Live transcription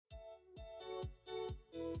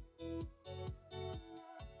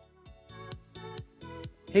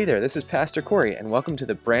Hey there, this is Pastor Corey, and welcome to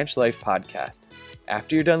the Branch Life Podcast.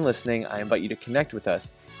 After you're done listening, I invite you to connect with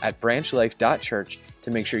us at branchlife.church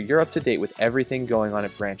to make sure you're up to date with everything going on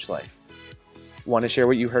at Branch Life. Want to share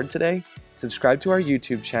what you heard today? Subscribe to our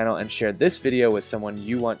YouTube channel and share this video with someone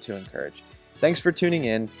you want to encourage. Thanks for tuning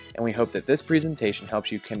in, and we hope that this presentation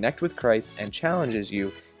helps you connect with Christ and challenges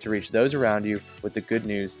you to reach those around you with the good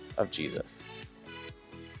news of Jesus.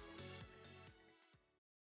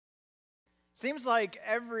 Seems like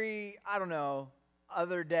every,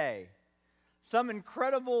 other day, some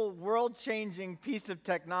incredible world-changing piece of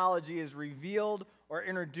technology is revealed or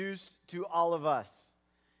introduced to all of us.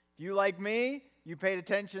 If you, like me, you paid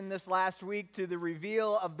attention this last week to the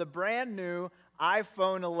reveal of the brand new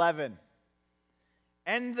iPhone 11,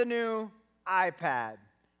 and the new iPad,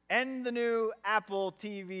 and the new Apple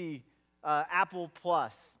TV, Apple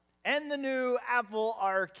Plus, and the new Apple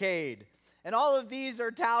Arcade. And all of these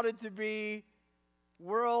are touted to be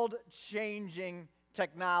world-changing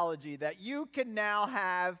technology that you can now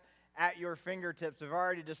have at your fingertips. I've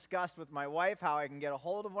already discussed with my wife how I can get a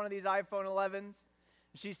hold of one of these iPhone 11s.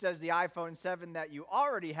 She says the iPhone 7 that you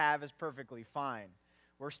already have is perfectly fine.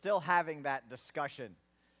 We're still having that discussion.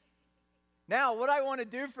 Now, what I want to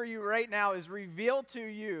do for you right now is reveal to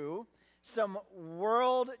you some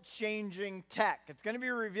world-changing tech. It's going to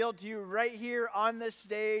be revealed to you right here on this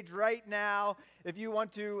stage right now. If you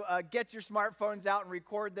want to get your smartphones out and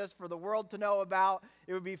record this for the world to know about,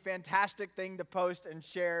 it would be a fantastic thing to post and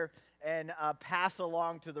share and pass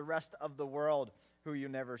along to the rest of the world who you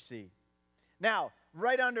never see. Now,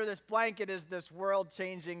 right under this blanket is this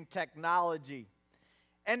world-changing technology.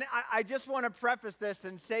 And I just want to preface this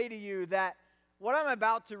and say to you that what I'm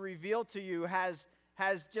about to reveal to you has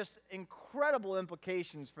just incredible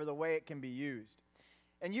implications for the way it can be used.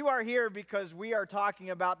 And you are here because we are talking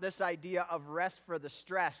about this idea of rest for the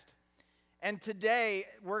stressed. And today,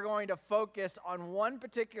 we're going to focus on one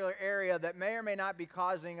particular area that may or may not be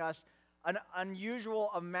causing us an unusual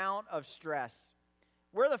amount of stress.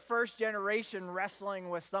 We're the first generation wrestling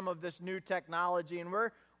with some of this new technology, and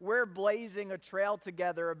we're blazing a trail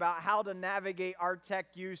together about how to navigate our tech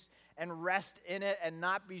use and rest in it and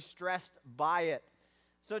not be stressed by it.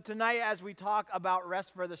 So tonight, as we talk about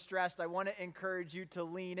rest for the stressed, I want to encourage you to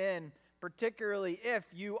lean in, particularly if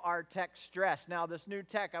you are tech stressed. Now, this new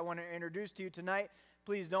tech I want to introduce to you tonight,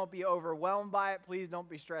 please don't be overwhelmed by it. Please don't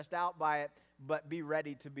be stressed out by it, but be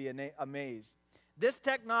ready to be amazed. This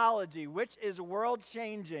technology, which is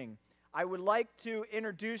world-changing, I would like to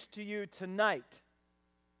introduce to you tonight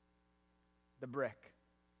the brick.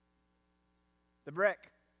 The brick.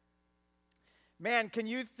 Man, can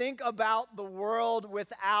you think about the world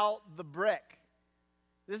without the brick?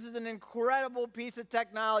 This is an incredible piece of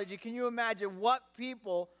technology. Can you imagine what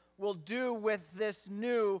people will do with this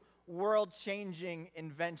new world-changing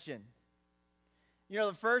invention? You know,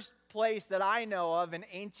 the first place that I know of in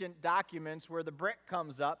ancient documents where the brick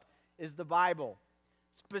comes up is the Bible,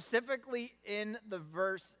 specifically in the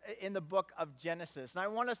book of Genesis. And I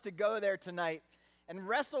want us to go there tonight and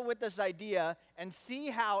wrestle with this idea and see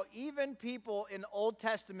how even people in Old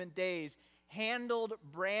Testament days handled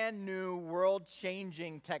brand new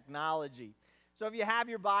world-changing technology. So if you have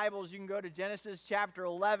your Bibles, you can go to Genesis chapter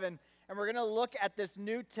 11, and we're going to look at this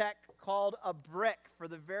new tech called a brick. For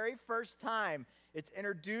the very first time, it's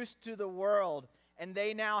introduced to the world, and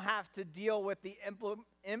they now have to deal with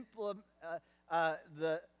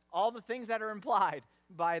all the things that are implied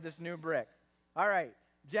by this new brick. All right.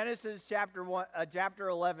 Genesis chapter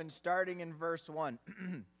 11, starting in verse 1.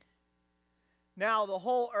 Now the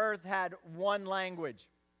whole earth had one language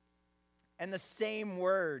and the same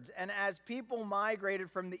words. And as people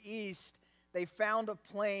migrated from the east, they found a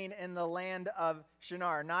plain in the land of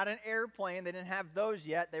Shinar. Not an airplane. They didn't have those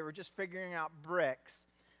yet. They were just figuring out bricks.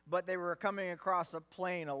 But they were coming across a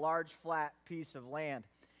plain, a large flat piece of land.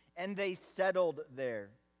 And they settled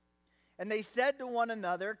there. And they said to one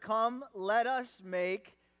another, "Come, let us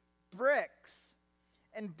make bricks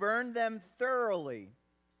and burn them thoroughly."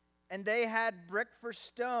 And they had brick for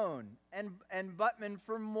stone and bitumen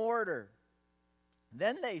for mortar.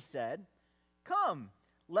 Then they said, "Come,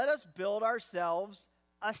 let us build ourselves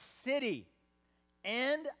a city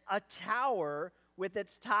and a tower with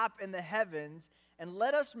its top in the heavens, and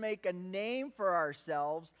let us make a name for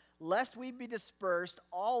ourselves, lest we be dispersed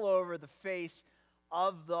all over the face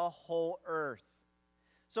of the whole earth."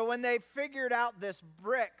 So when they figured out this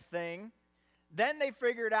brick thing, then they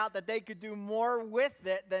figured out that they could do more with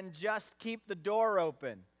it than just keep the door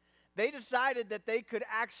open. They decided that they could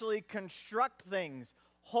actually construct things,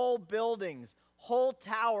 whole buildings, whole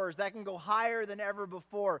towers that can go higher than ever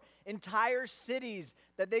before, entire cities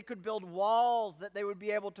that they could build walls that they would be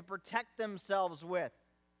able to protect themselves with.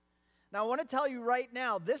 Now, I want to tell you right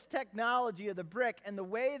now, this technology of the brick and the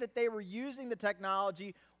way that they were using the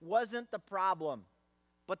technology wasn't the problem.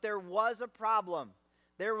 But there was a problem.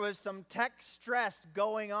 There was some tech stress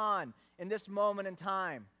going on in this moment in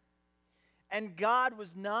time. And God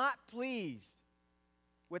was not pleased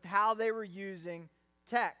with how they were using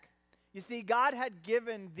tech. You see, God had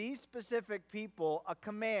given these specific people a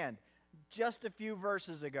command just a few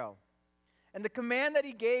verses ago. And the command that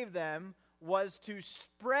he gave them was to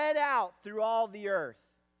spread out through all the earth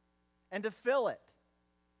and to fill it.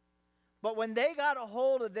 But when they got a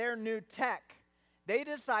hold of their new tech, they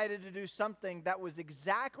decided to do something that was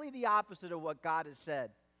exactly the opposite of what God has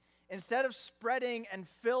said. Instead of spreading and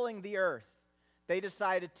filling the earth, they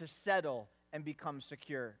decided to settle and become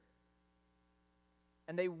secure.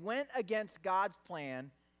 And they went against God's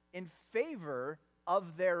plan in favor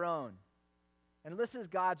of their own. And this is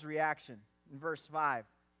God's reaction in verse 5.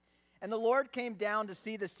 And the Lord came down to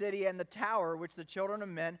see the city and the tower which the children of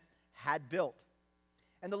men had built.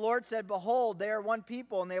 And the Lord said, behold, they are one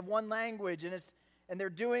people, and they have one language, and they're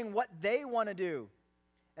doing what they want to do.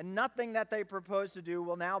 And nothing that they propose to do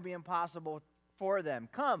will now be impossible for them.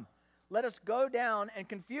 Come, let us go down and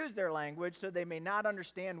confuse their language, so they may not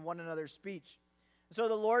understand one another's speech. And so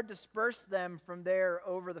the Lord dispersed them from there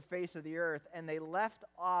over the face of the earth, and they left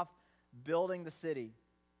off building the city.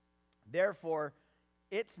 Therefore,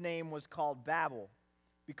 its name was called Babel,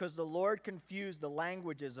 because the Lord confused the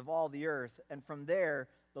languages of all the earth, and from there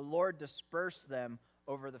the Lord dispersed them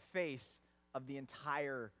over the face of the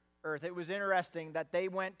entire earth. It was interesting that they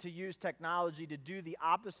went to use technology to do the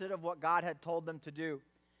opposite of what God had told them to do.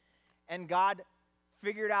 And God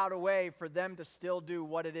figured out a way for them to still do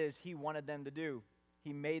what it is he wanted them to do.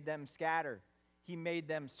 He made them scatter. He made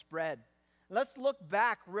them spread. Let's look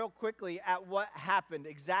back real quickly at what happened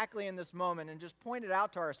exactly in this moment and just point it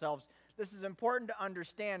out to ourselves. This is important to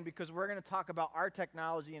understand because we're going to talk about our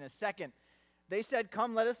technology in a second. They said,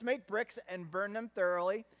 come, let us make bricks and burn them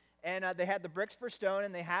thoroughly. And they had the bricks for stone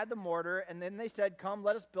and they had the mortar. And then they said, come,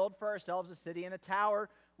 let us build for ourselves a city and a tower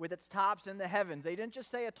with its tops in the heavens. They didn't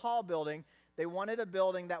just say a tall building. They wanted a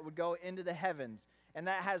building that would go into the heavens. And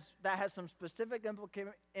that has some specific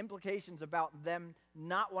implications about them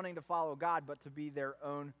not wanting to follow God, but to be their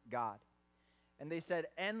own God. And they said,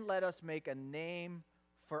 and let us make a name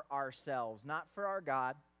for ourselves, not for our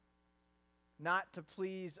God, not to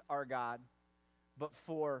please our God, but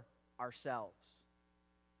for ourselves.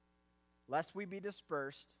 Lest we be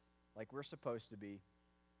dispersed, like we're supposed to be,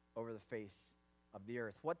 over the face of the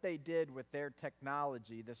earth. What they did with their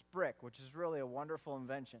technology, this brick, which is really a wonderful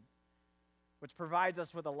invention, which provides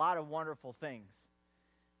us with a lot of wonderful things,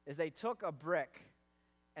 is they took a brick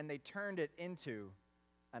and they turned it into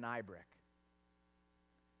an iBrick.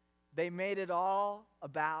 They made it all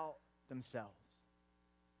about themselves.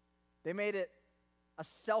 They made it a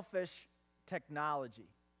selfish technology.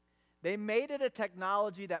 They made it a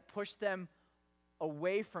technology that pushed them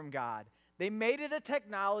away from God. They made it a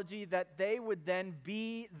technology that they would then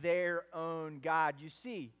be their own God. You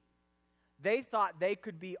see, they thought they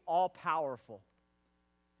could be all-powerful.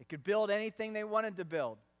 They could build anything they wanted to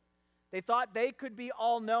build. They thought they could be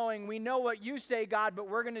all-knowing. We know what you say, God, but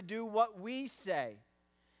we're going to do what we say.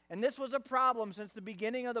 And this was a problem since the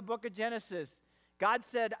beginning of the book of Genesis. God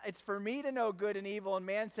said, it's for me to know good and evil, and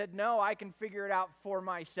man said, no, I can figure it out for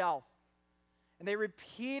myself. And they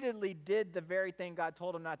repeatedly did the very thing God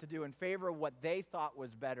told them not to do in favor of what they thought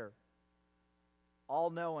was better.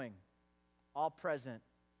 All-knowing, all-present,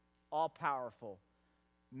 all-powerful.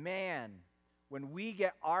 Man, when we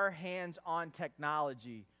get our hands on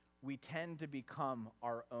technology, we tend to become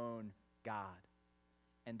our own God.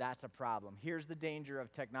 And that's a problem. Here's the danger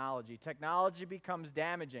of technology. Technology becomes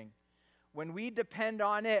damaging when we depend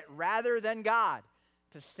on it rather than God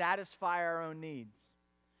to satisfy our own needs.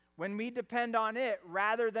 When we depend on it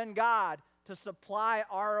rather than God to supply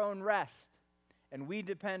our own rest. And we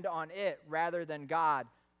depend on it rather than God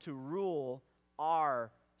to rule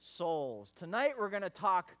our souls. Tonight we're going to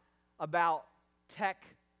talk about tech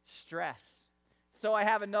stress. So I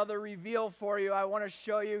have another reveal for you. I want to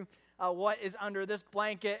show you what is under this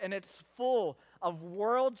blanket, and it's full of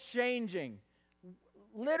world-changing,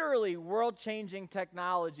 literally world-changing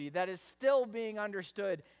technology that is still being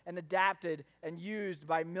understood and adapted and used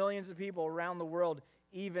by millions of people around the world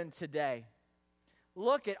even today.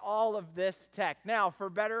 Look at all of this tech. Now, for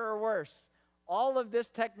better or worse, all of this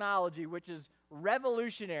technology, which is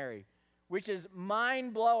revolutionary, which is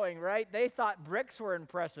mind-blowing, right? They thought bricks were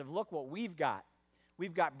impressive. Look what we've got.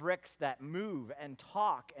 We've got bricks that move and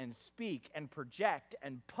talk and speak and project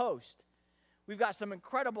and post. We've got some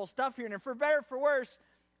incredible stuff here. And for better or for worse,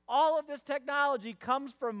 all of this technology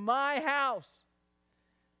comes from my house.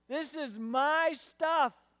 This is my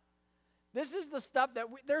stuff. This is the stuff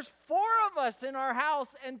there's 4 of us in our house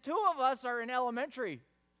and 2 of us are in elementary.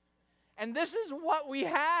 And this is what we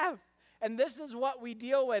have. And this is what we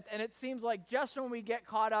deal with. And it seems like just when we get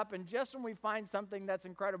caught up and just when we find something that's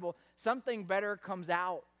incredible, something better comes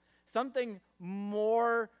out. Something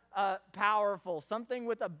more powerful, something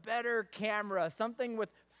with a better camera, something with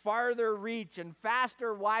farther reach and faster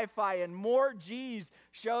Wi-Fi and more G's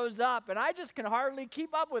shows up. And I just can hardly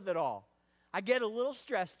keep up with it all. I get a little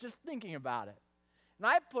stressed just thinking about it. And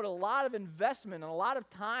I've put a lot of investment and a lot of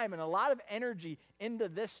time and a lot of energy into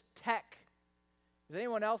this tech. Is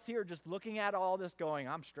anyone else here just looking at all this going,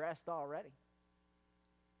 I'm stressed already?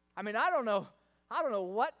 I mean, I don't know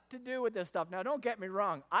what to do with this stuff. Now, don't get me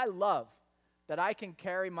wrong. I love that I can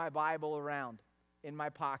carry my Bible around in my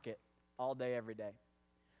pocket all day, every day.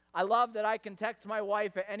 I love that I can text my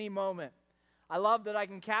wife at any moment. I love that I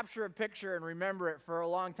can capture a picture and remember it for a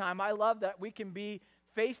long time. I love that we can be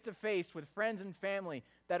face-to-face with friends and family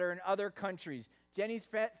that are in other countries. Jenny's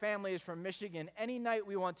family is from Michigan. Any night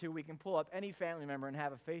we want to, we can pull up any family member and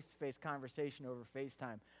have a face-to-face conversation over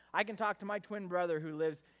FaceTime. I can talk to my twin brother who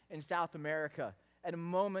lives in South America at a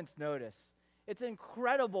moment's notice. It's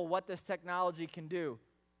incredible what this technology can do.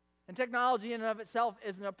 And technology in and of itself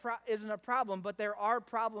isn't a problem, but there are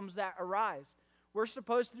problems that arise. We're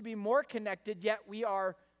supposed to be more connected, yet we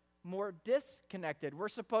are more disconnected. We're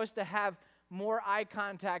supposed to have more eye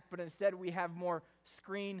contact, but instead we have more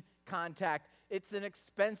screen contact. It's an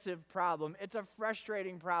expensive problem. It's a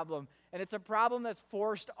frustrating problem. And it's a problem that's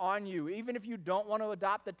forced on you. Even if you don't want to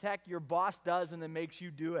adopt the tech, your boss does and then makes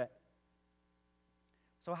you do it.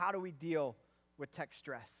 So how do we deal with tech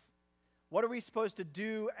stress? What are we supposed to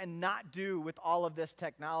do and not do with all of this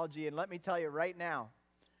technology? And let me tell you right now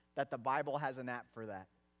that the Bible has an app for that.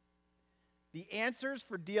 The answers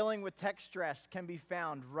for dealing with tech stress can be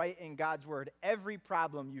found right in God's Word. Every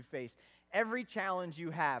problem you face, every challenge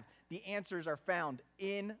you have, the answers are found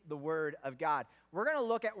in the Word of God. We're going to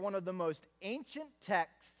look at one of the most ancient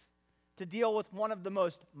texts to deal with one of the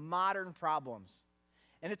most modern problems.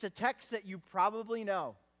 And it's a text that you probably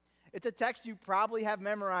know. It's a text you probably have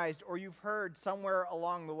memorized or you've heard somewhere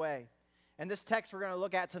along the way. And this text we're going to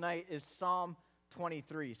look at tonight is Psalm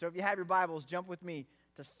 23. So if you have your Bibles, jump with me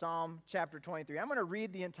to Psalm chapter 23. I'm going to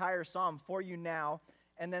read the entire psalm for you now,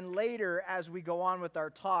 and then later as we go on with our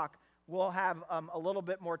talk, we'll have a little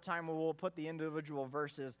bit more time where we'll put the individual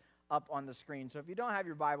verses up on the screen. So if you don't have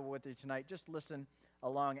your Bible with you tonight, just listen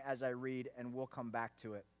along as I read, and we'll come back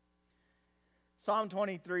to it. Psalm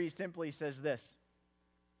 23 simply says this: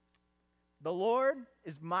 "The Lord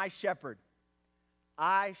is my shepherd,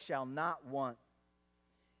 I shall not want.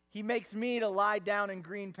 He makes me to lie down in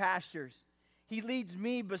green pastures. He leads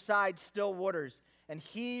me beside still waters, and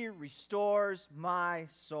he restores my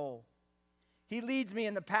soul. He leads me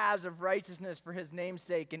in the paths of righteousness for his name's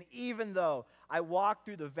sake, and even though I walk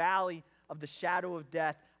through the valley of the shadow of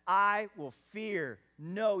death, I will fear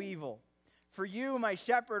no evil. For you, my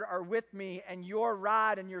shepherd, are with me, and your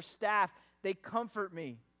rod and your staff, they comfort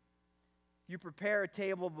me. You prepare a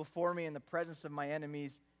table before me in the presence of my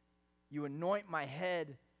enemies. You anoint my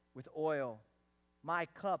head with oil. My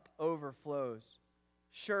cup overflows.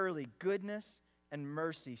 Surely goodness and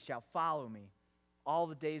mercy shall follow me all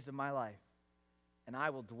the days of my life, and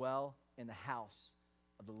I will dwell in the house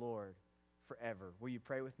of the Lord forever." Will you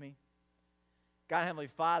pray with me? God, Heavenly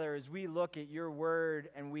Father, as we look at your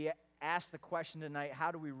word and we ask the question tonight,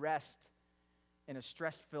 how do we rest in a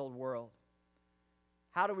stress-filled world?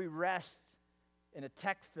 How do we rest in a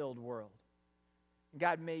tech-filled world?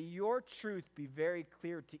 God, may your truth be very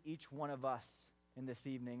clear to each one of us in this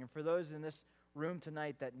evening. And for those in this room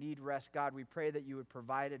tonight that need rest, God, we pray that you would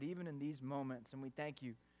provide it even in these moments. And we thank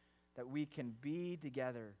you that we can be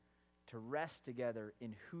together to rest together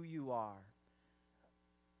in who you are.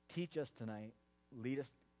 Teach us tonight. Lead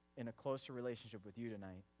us in a closer relationship with you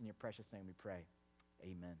tonight. In your precious name we pray.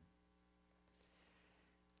 Amen.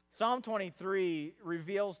 Psalm 23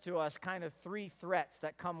 reveals to us kind of 3 threats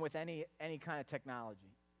that come with any kind of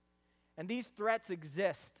technology. And these threats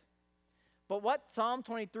exist. But what Psalm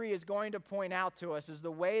 23 is going to point out to us is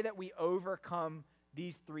the way that we overcome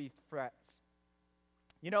these 3 threats.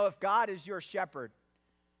 You know, if God is your shepherd,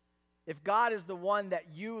 if God is the one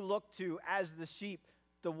that you look to as the sheep,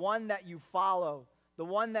 the one that you follow, the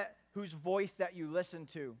one whose voice that you listen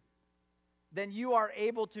to, then you are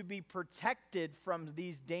able to be protected from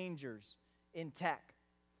these dangers in tech.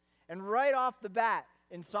 And right off the bat,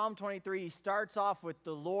 in Psalm 23, he starts off with,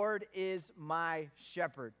 "The Lord is my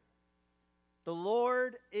shepherd." The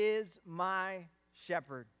Lord is my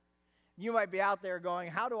shepherd. You might be out there going,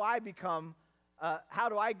 how do I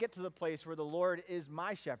get to the place where the Lord is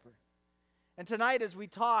my shepherd? And tonight as we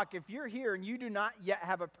talk, if you're here and you do not yet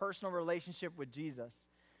have a personal relationship with Jesus,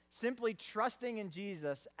 simply trusting in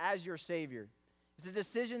Jesus as your Savior is a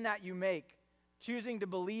decision that you make, choosing to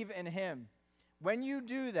believe in Him. When you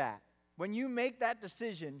do that, when you make that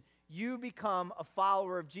decision, you become a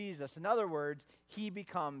follower of Jesus. In other words, He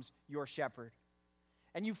becomes your shepherd.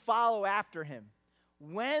 And you follow after Him.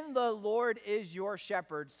 When the Lord is your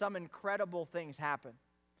shepherd, some incredible things happen.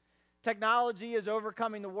 Technology is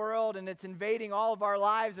overcoming the world, and it's invading all of our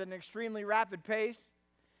lives at an extremely rapid pace.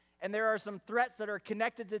 And there are some threats that are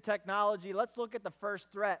connected to technology. Let's look at the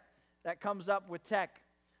first threat that comes up with tech,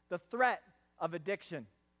 the threat of addiction.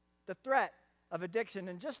 The threat of addiction.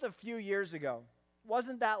 And just a few years ago,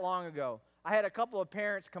 wasn't that long ago, I had a couple of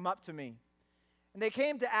parents come up to me, and they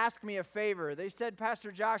came to ask me a favor. They said,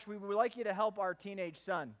 "Pastor Josh, we would like you to help our teenage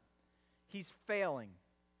son. He's failing."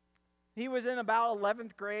 He was in about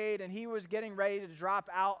 11th grade, and he was getting ready to drop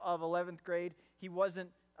out of 11th grade. He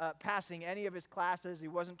wasn't passing any of his classes. He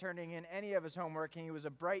wasn't turning in any of his homework, and he was a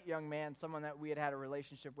bright young man, someone that we had had a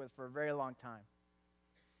relationship with for a very long time.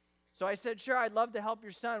 So I said, "Sure, I'd love to help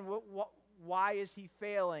your son. Why is he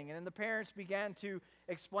failing?" And then the parents began to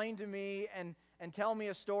explain to me and tell me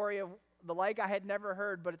a story of the like I had never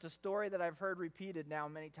heard, but it's a story that I've heard repeated now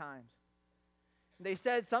many times. They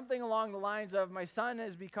said something along the lines of, "My son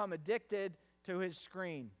has become addicted to his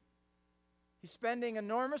screen. He's spending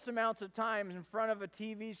enormous amounts of time in front of a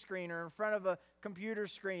TV screen or in front of a computer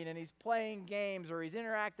screen, and he's playing games or he's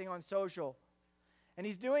interacting on social. And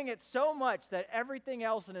he's doing it so much that everything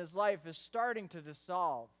else in his life is starting to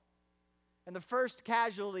dissolve. And the first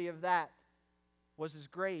casualty of that was his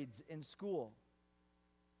grades in school."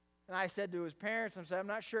 And I said to his parents, I said, "I'm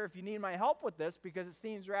not sure if you need my help with this because it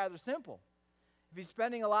seems rather simple. If he's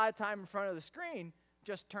spending a lot of time in front of the screen,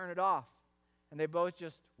 just turn it off." And they both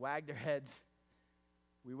just wagged their heads.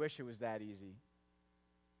 We wish it was that easy.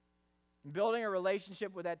 In building a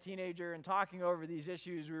relationship with that teenager and talking over these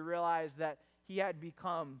issues, we realized that he had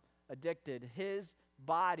become addicted. His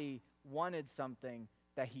body wanted something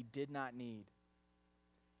that he did not need.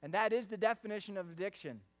 And that is the definition of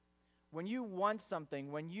addiction. When you want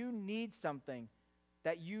something, when you need something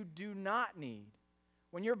that you do not need,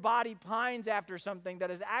 when your body pines after something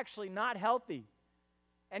that is actually not healthy,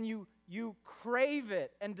 and you crave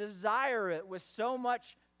it and desire it with so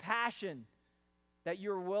much passion that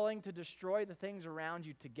you're willing to destroy the things around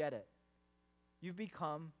you to get it, you've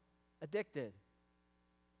become addicted.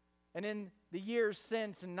 And in the years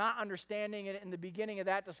since, and not understanding it in the beginning of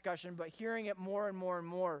that discussion, but hearing it more and more and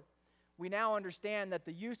more, we now understand that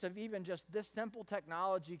the use of even just this simple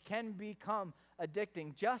technology can become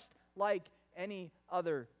addicting, just like any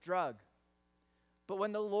other drug. But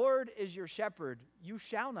when the Lord is your shepherd, you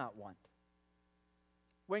shall not want.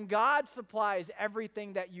 When God supplies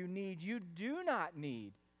everything that you need, you do not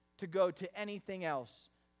need to go to anything else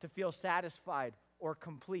to feel satisfied or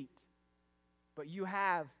complete. But you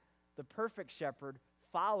have the perfect shepherd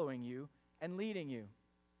following you and leading you.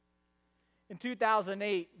 In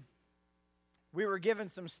 2008, we were given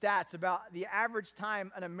some stats about the average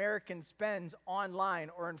time an American spends online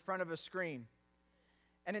or in front of a screen.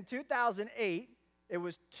 And in 2008, it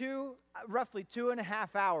was roughly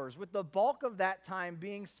 2.5 hours, with the bulk of that time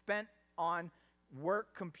being spent on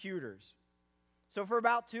work computers. So for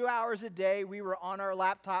about 2 hours a day, we were on our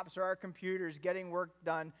laptops or our computers getting work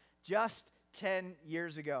done just 10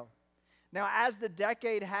 years ago. Now, as the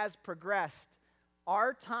decade has progressed,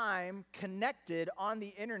 our time connected on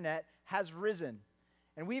the internet has risen.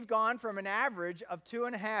 And we've gone from an average of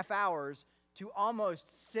 2.5 hours to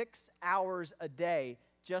almost 6 hours a day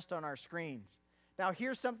just on our screens. Now,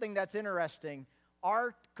 here's something that's interesting.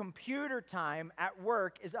 Our computer time at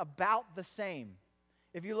work is about the same.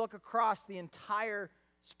 If you look across the entire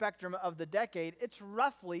spectrum of the decade, it's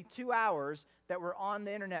roughly 2 hours that we're on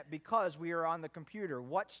the internet because we are on the computer.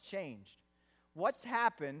 What's changed? What's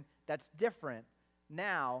happened that's different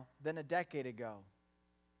now than a decade ago?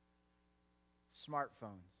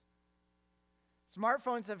 Smartphones.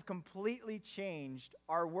 Smartphones have completely changed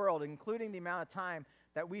our world, including the amount of time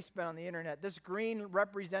that we spend on the internet. This green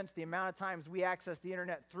represents the amount of times we access the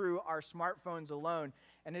internet through our smartphones alone,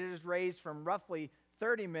 and it is raised from roughly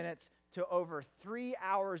 30 minutes to over 3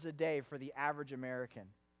 hours a day for the average American.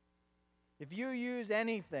 If you use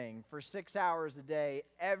anything for 6 hours a day,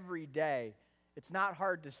 every day, it's not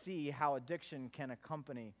hard to see how addiction can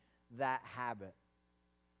accompany that habit.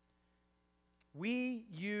 We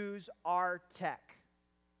use our tech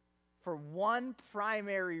for one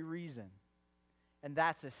primary reason, and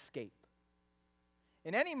that's escape.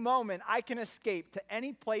 In any moment, I can escape to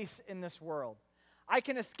any place in this world. I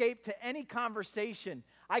can escape to any conversation.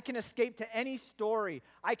 I can escape to any story.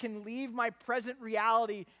 I can leave my present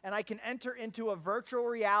reality and I can enter into a virtual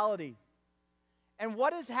reality. And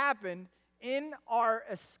what has happened in our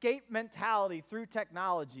escape mentality through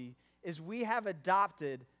technology is we have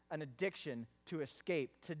adopted an addiction to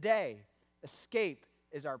escape. Today, escape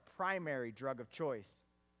is our primary drug of choice.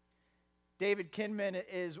 David Kinman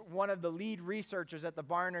is one of the lead researchers at the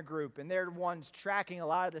Barna Group, and they're the ones tracking a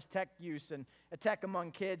lot of this tech use and tech among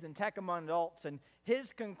kids and tech among adults. And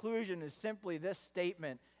his conclusion is simply this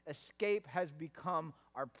statement: escape has become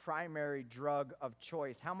our primary drug of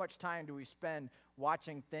choice. How much time do we spend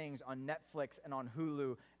watching things on Netflix and on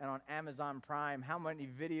Hulu and on Amazon Prime? How many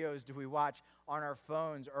videos do we watch on our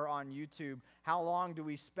phones or on YouTube? How long do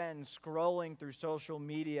we spend scrolling through social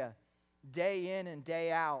media day in and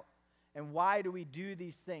day out? And why do we do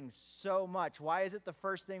these things so much? Why is it the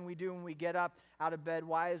first thing we do when we get up out of bed?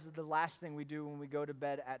 Why is it the last thing we do when we go to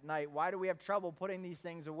bed at night? Why do we have trouble putting these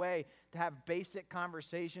things away to have basic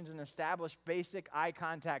conversations and establish basic eye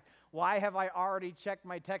contact? Why have I already checked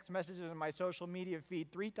my text messages and my social media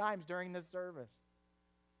feed 3 times during this service?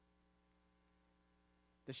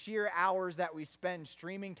 The sheer hours that we spend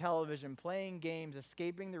streaming television, playing games,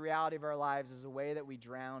 escaping the reality of our lives is a way that we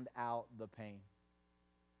drown out the pain.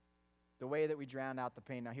 The way that we drown out the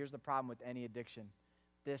pain. Now, here's the problem with any addiction.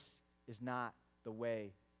 This is not the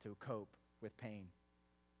way to cope with pain.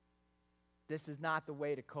 This is not the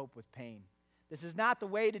way to cope with pain. This is not the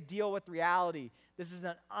way to deal with reality. This is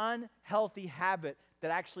an unhealthy habit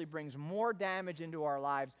that actually brings more damage into our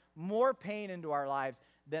lives, more pain into our lives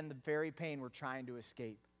than the very pain we're trying to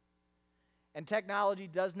escape. And technology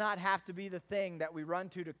does not have to be the thing that we run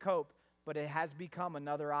to cope, but it has become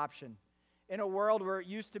another option. In a world where it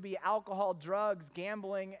used to be alcohol, drugs,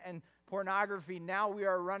 gambling, and pornography, now we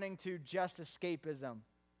are running to just escapism.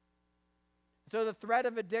 So the threat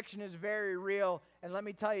of addiction is very real. And let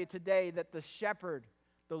me tell you today that the shepherd,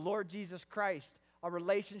 the Lord Jesus Christ, a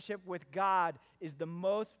relationship with God is the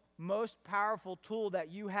most powerful tool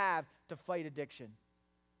that you have to fight addiction.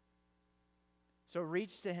 So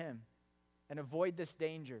reach to him and avoid this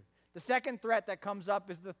danger. The second threat that comes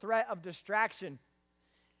up is the threat of distraction.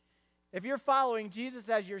 If you're following Jesus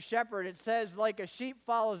as your shepherd, it says, like a sheep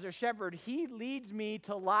follows their shepherd, he leads me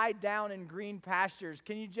to lie down in green pastures.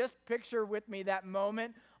 Can you just picture with me that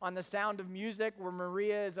moment on The Sound of Music where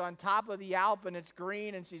Maria is on top of the Alp and it's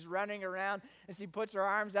green and she's running around and she puts her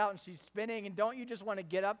arms out and she's spinning? And don't you just want to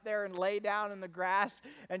get up there and lay down in the grass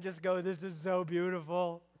and just go, this is so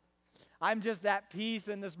beautiful. I'm just at peace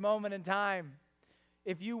in this moment in time.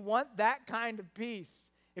 If you want that kind of peace,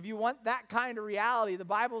 if you want that kind of reality, the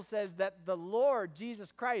Bible says that the Lord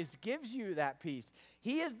Jesus Christ gives you that peace.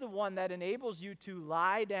 He is the one that enables you to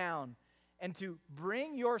lie down and to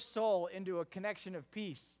bring your soul into a connection of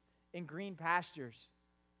peace in green pastures.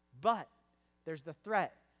 But there's the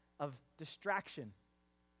threat of distraction.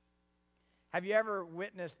 Have you ever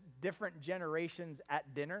witnessed different generations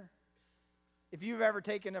at dinner? If you've ever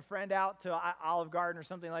taken a friend out to Olive Garden or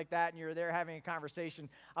something like that and you're there having a conversation,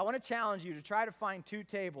 I want to challenge you to try to find 2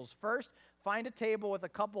 tables. First, find a table with a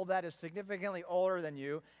couple that is significantly older than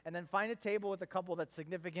you, and then find a table with a couple that's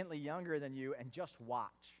significantly younger than you, and just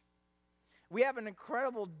watch. We have an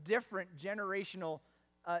incredible different generational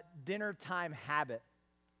dinner time habit.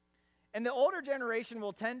 And the older generation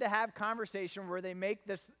will tend to have conversation where they make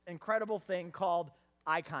this incredible thing called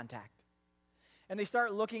eye contact. And they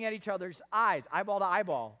start looking at each other's eyes, eyeball to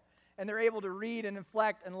eyeball. And they're able to read and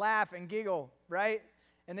inflect and laugh and giggle, right?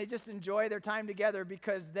 And they just enjoy their time together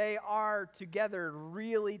because they are together,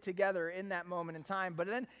 really together in that moment in time. But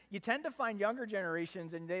then you tend to find younger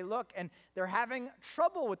generations and they look and they're having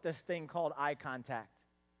trouble with this thing called eye contact.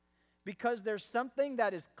 Because there's something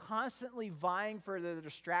that is constantly vying for their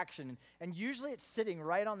distraction. And usually it's sitting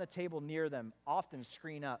right on the table near them, often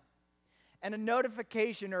screen up. And a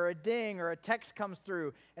notification or a ding or a text comes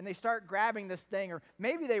through and they start grabbing this thing, or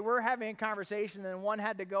maybe they were having a conversation and one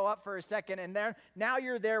had to go up for a second, and now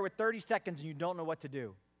you're there with 30 seconds and you don't know what to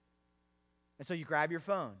do. And so you grab your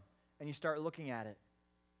phone and you start looking at it.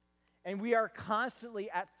 And we are constantly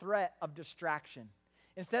at threat of distraction.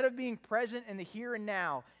 Instead of being present in the here and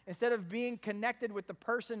now, instead of being connected with the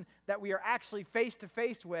person that we are actually face to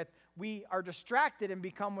face with, we are distracted and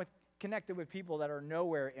become connected with people that are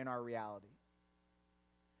nowhere in our reality.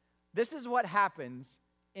 This is what happens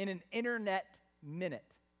in an internet minute.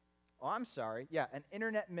 Oh, I'm sorry. Yeah, an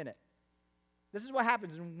internet minute. This is what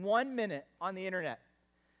happens in 1 minute on the internet.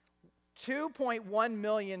 2.1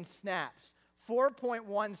 million snaps,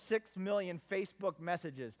 4.16 million Facebook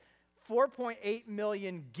messages, 4.8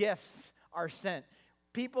 million gifts are sent.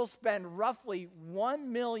 People spend roughly $1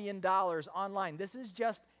 million online. This is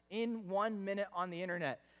just in 1 minute on the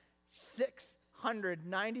internet.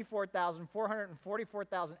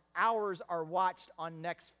 444,000 hours are watched on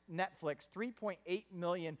Netflix. 3.8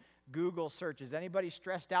 million Google searches. Anybody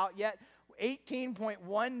stressed out yet?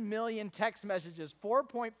 18.1 million text messages.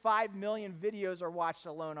 4.5 million videos are watched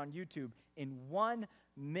alone on YouTube in 1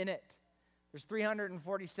 minute. There's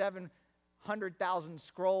 347,000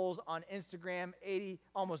 scrolls on Instagram,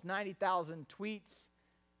 almost 90,000 tweets,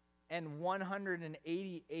 and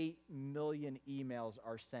 188 million emails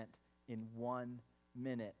are sent in 1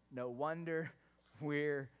 minute. No wonder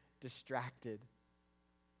we're distracted.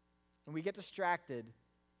 And we get distracted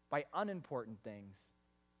by unimportant things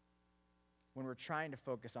when we're trying to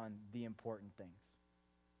focus on the important things.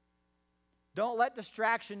 Don't let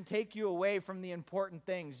distraction take you away from the important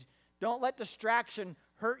things. Don't let distraction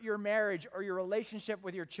hurt your marriage or your relationship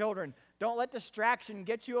with your children. Don't let distraction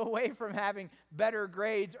get you away from having better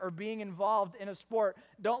grades or being involved in a sport.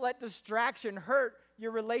 Don't let distraction hurt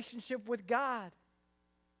your relationship with God.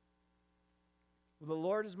 The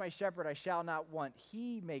Lord is my shepherd, I shall not want.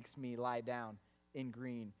 He makes me lie down in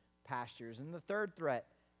green pastures. And the third threat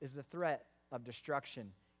is the threat of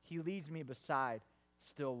destruction. He leads me beside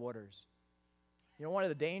still waters. You know, one of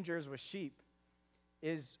the dangers with sheep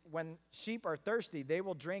is when sheep are thirsty, they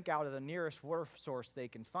will drink out of the nearest water source they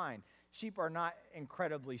can find. Sheep are not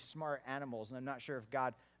incredibly smart animals, and I'm not sure if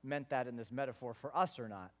God meant that in this metaphor for us or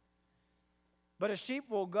not. But a sheep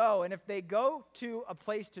will go, and if they go to a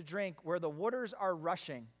place to drink where the waters are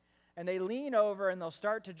rushing, and they lean over and they'll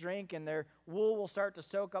start to drink, and their wool will start to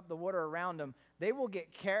soak up the water around them, they will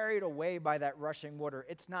get carried away by that rushing water.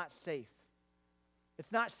 It's not safe.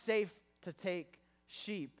 It's not safe to take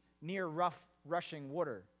sheep near rough, rushing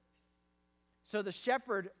water. So the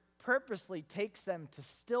shepherd purposely takes them to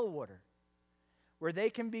still water, where they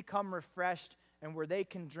can become refreshed and where they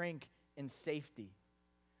can drink in safety.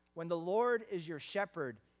 When the Lord is your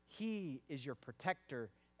shepherd, he is your protector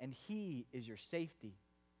and he is your safety,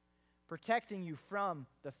 protecting you from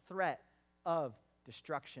the threat of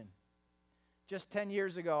destruction. Just 10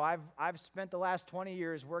 years ago, I've spent the last 20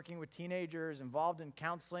 years working with teenagers, involved in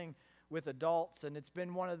counseling with adults, and it's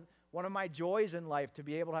been one of my joys in life to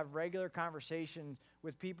be able to have regular conversations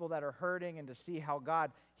with people that are hurting and to see how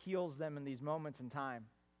God heals them in these moments in time.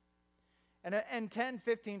 And 10,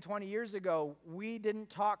 15, 20 years ago, we didn't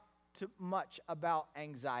talk too much about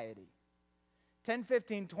anxiety. 10,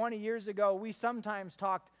 15, 20 years ago, we sometimes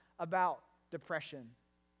talked about depression.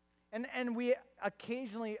 And we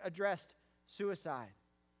occasionally addressed suicide.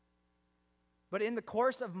 But in the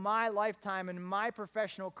course of my lifetime and my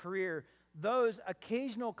professional career, those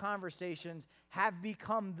occasional conversations have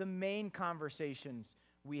become the main conversations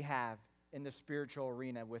we have in the spiritual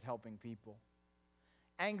arena with helping people.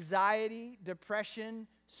 Anxiety, depression,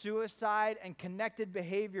 suicide, and connected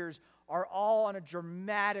behaviors are all on a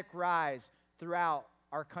dramatic rise throughout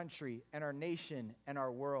our country and our nation and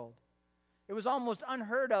our world. It was almost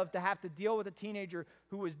unheard of to have to deal with a teenager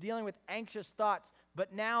who was dealing with anxious thoughts,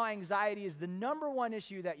 but now anxiety is the number one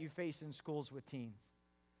issue that you face in schools with teens.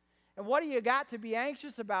 And what do you got to be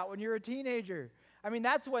anxious about when you're a teenager? I mean,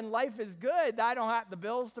 that's when life is good. I don't have the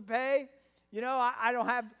bills to pay. You know, I don't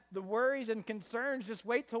have the worries and concerns. Just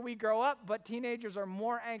wait till we grow up. But teenagers are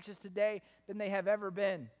more anxious today than they have ever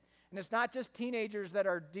been. And it's not just teenagers that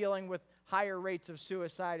are dealing with higher rates of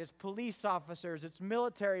suicide. It's police officers. It's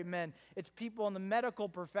military men. It's people in the medical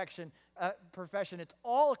profession. It's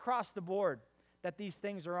all across the board that these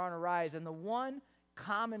things are on a rise. And the one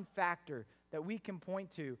common factor that we can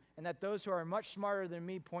point to, and that those who are much smarter than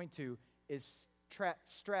me point to, is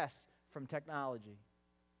stress from technology.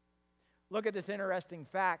 Look at this interesting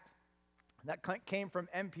fact that came from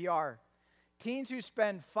NPR. Teens who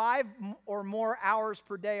spend 5 or more hours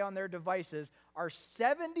per day on their devices are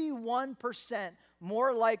 71%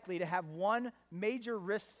 more likely to have one major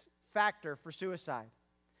risk factor for suicide.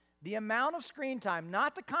 The amount of screen time,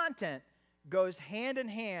 not the content, goes hand in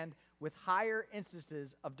hand with higher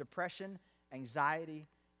instances of depression, anxiety,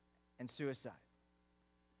 and suicide.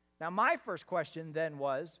 Now, my first question then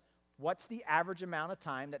was, what's the average amount of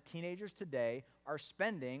time that teenagers today are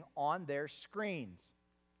spending on their screens?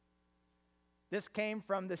 This came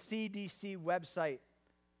from the CDC website,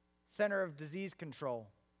 Center of Disease Control,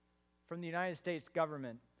 from the United States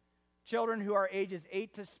government. Children who are ages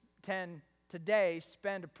 8 to 10 today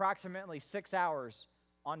spend approximately 6 hours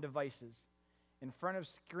on devices. in front of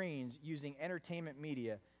screens using entertainment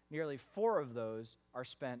media, nearly 4 of those are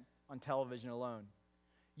spent on television alone.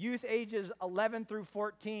 Youth ages 11 through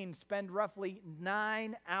 14 spend roughly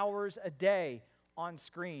 9 hours a day on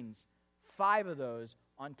screens, 5 of those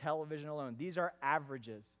on television alone. These are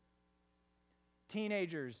averages.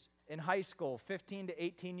 Teenagers in high school, 15 to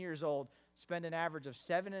 18 years old, spend an average of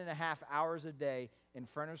 7.5 hours a day in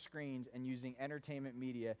front of screens and using entertainment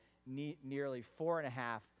media. Nearly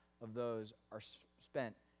 4.5 of those are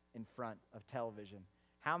spent in front of television.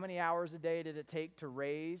 How many hours a day did it take to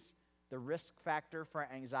raise the risk factor for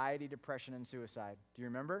anxiety, depression, and suicide? Do you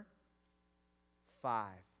remember? 5.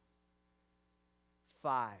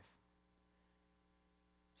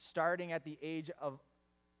 Starting at the age of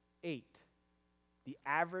 8, the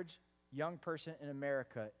average young person in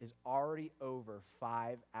America is already over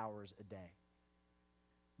 5 hours a day.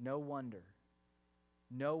 No wonder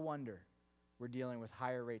we're dealing with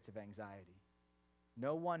higher rates of anxiety.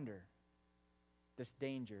 No wonder this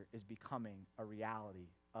danger is becoming a reality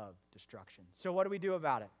of destruction. So what do we do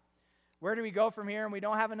about it? Where do we go from here? And we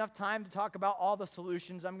don't have enough time to talk about all the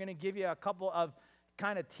solutions. I'm going to give you a couple of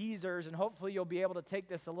kind of teasers, and hopefully you'll be able to take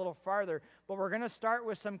this a little farther. But we're going to start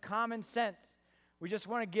with some common sense. We just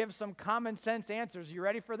want to give some common sense answers. You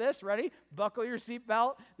ready for this? Ready? Buckle your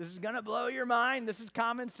seatbelt. This is going to blow your mind. This is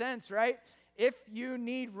common sense, right? If you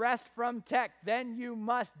need rest from tech, then you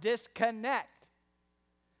must disconnect.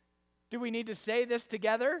 Do we need to say this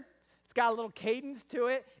together? It's got a little cadence to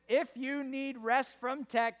it. If you need rest from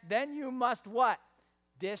tech, then you must what?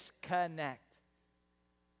 Disconnect.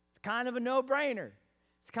 It's kind of a no-brainer.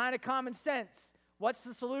 It's kind of common sense. What's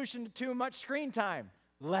the solution to too much screen time?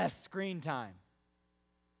 Less screen time.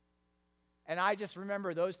 And I just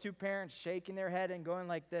remember those two parents shaking their head and going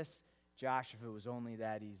like this, Josh, if it was only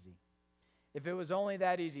that easy. If it was only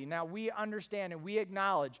that easy. Now, we understand and we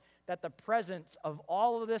acknowledge that the presence of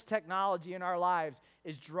all of this technology in our lives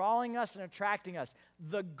is drawing us and attracting us.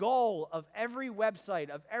 The goal of every website,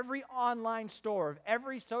 of every online store, of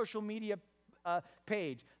every social media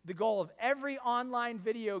page, the goal of every online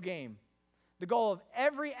video game, the goal of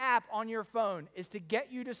every app on your phone is to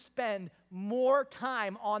get you to spend more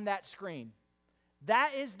time on that screen.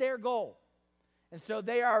 That is their goal. And so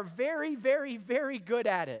they are very, very, very good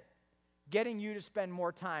at it, getting you to spend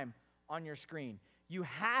more time on your screen. You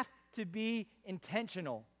have to be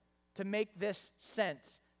intentional to make this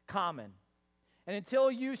sense common. And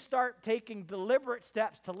until you start taking deliberate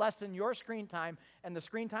steps to lessen your screen time and the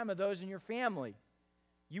screen time of those in your family,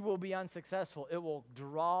 you will be unsuccessful. It will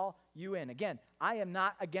draw you in. Again, I am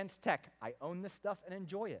not against tech. I own this stuff and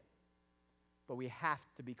enjoy it. But we have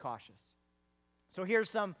to be cautious. So here's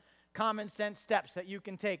some common sense steps that you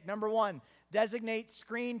can take. Number 1, designate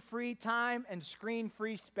screen-free time and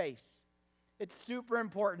screen-free space. It's super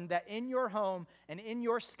important that in your home and in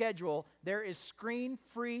your schedule, there is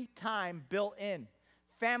screen-free time built in.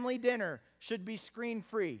 Family dinner should be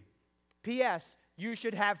screen-free. P.S., you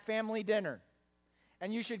should have family dinner.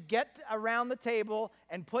 And you should get around the table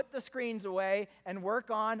and put the screens away and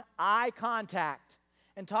work on eye contact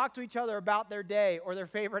and talk to each other about their day or their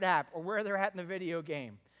favorite app or where they're at in the video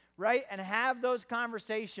game, right? And have those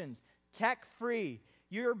conversations, tech-free.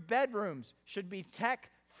 Your bedrooms should be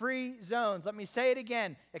tech-free zones. Let me say it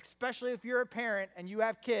again, especially if you're a parent and you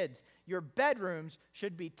have kids. Your bedrooms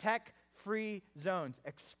should be tech-free zones,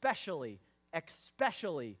 especially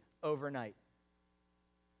overnight.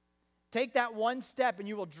 Take that one step and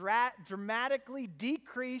you will dramatically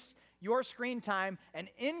decrease your screen time and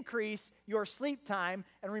increase your sleep time.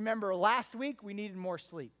 And remember, last week we needed more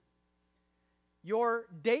sleep. Your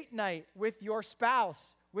date night with your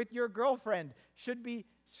spouse, with your girlfriend, should be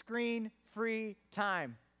screen-free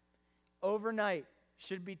time. Overnight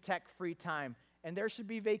should be tech-free time. And there should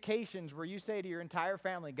be vacations where you say to your entire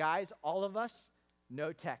family, guys, all of us,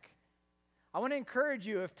 no tech. I want to encourage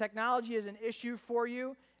you, if technology is an issue for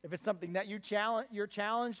you, if it's something that you're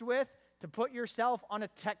challenged with, to put yourself on a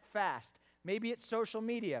tech fast. Maybe it's social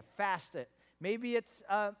media, fast it. Maybe it's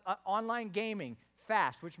online gaming,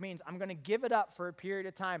 fast, which means I'm going to give it up for a period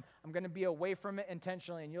of time. I'm going to be away from it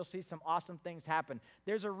intentionally, and you'll see some awesome things happen.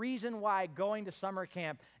 There's a reason why going to summer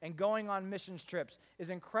camp and going on missions trips is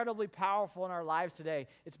incredibly powerful in our lives today.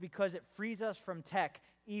 It's because it frees us from tech,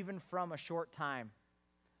 even from a short time.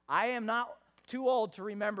 I am not too old to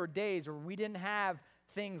remember days where we didn't have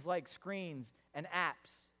things like screens and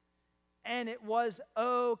apps. And it was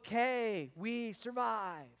okay. We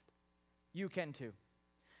survived. You can too.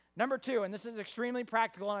 Number 2, and this is extremely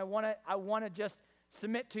practical, and I want to just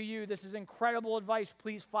submit to you, this is incredible advice.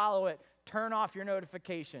 Please follow it. Turn off your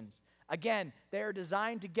notifications. Again, they are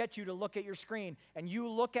designed to get you to look at your screen, and you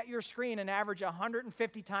look at your screen an average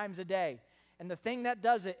 150 times a day. And the thing that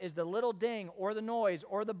does it is the little ding or the noise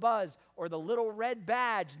or the buzz or the little red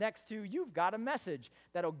badge next to you've got a message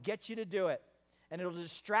that'll get you to do it. And it'll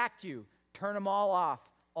distract you. Turn them all off.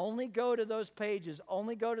 Only go to those pages,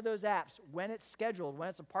 only go to those apps when it's scheduled, when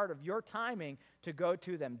it's a part of your timing to go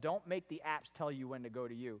to them. Don't make the apps tell you when to go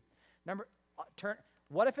to you.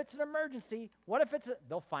 What if it's an emergency?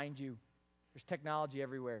 They'll find you. There's technology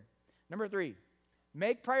everywhere. Number 3,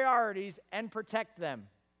 make priorities and protect them.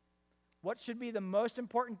 What should be the most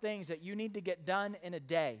important things that you need to get done in a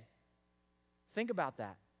day? Think about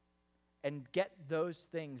that and get those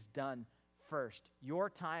things done first. Your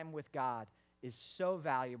time with God is so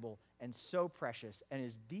valuable and so precious and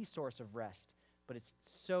is the source of rest, but it's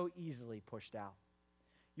so easily pushed out.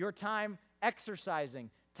 Your time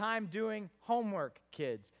exercising, time doing homework,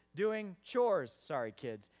 kids, doing chores,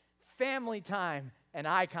 kids, family time, and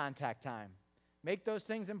eye contact time. Make those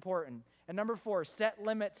things important. And number 4, set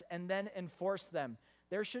limits and then enforce them.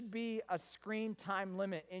 There should be a screen time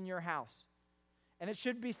limit in your house, and it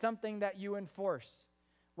should be something that you enforce.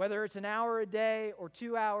 Whether it's an hour a day or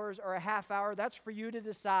 2 hours or a half hour, that's for you to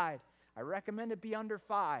decide. I recommend it be under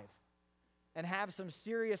 5 and have some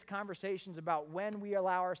serious conversations about when we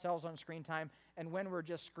allow ourselves on screen time and when we're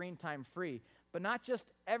just screen time free. But not just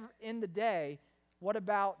in the day. What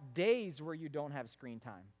about days where you don't have screen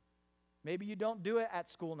time? Maybe you don't do it at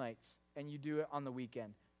school nights and you do it on the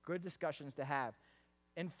weekend. Good discussions to have.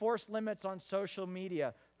 Enforce limits on social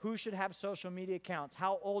media. Who should have social media accounts?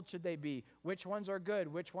 How old should they be? Which ones are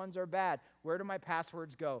good? Which ones are bad? Where do my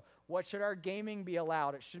passwords go? What should our gaming be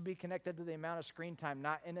allowed? It should be connected to the amount of screen time,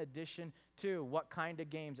 not in addition to what kind of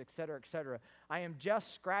games, et cetera, et cetera. I am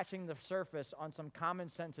just scratching the surface on some common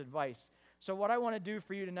sense advice. So what I want to do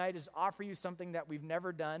for you tonight is offer you something that we've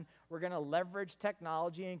never done. We're going to leverage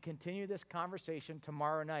technology and continue this conversation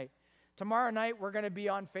tomorrow night. Tomorrow night, we're going to be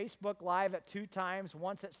on Facebook Live at 2 times,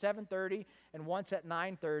 once at 7:30 and once at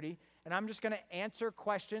 9:30. And I'm just going to answer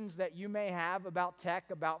questions that you may have about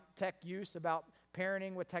tech use, about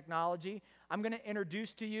parenting with technology. I'm going to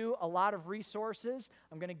introduce to you a lot of resources.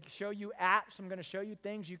 I'm going to show you apps. I'm going to show you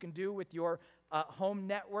things you can do with your home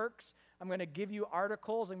networks. I'm going to give you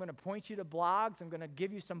articles. I'm going to point you to blogs. I'm going to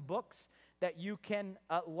give you some books that you can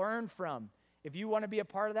learn from. If you want to be a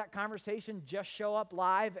part of that conversation, just show up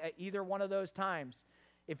live at either one of those times.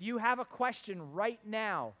 If you have a question right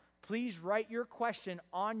now, please write your question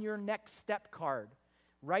on your next step card.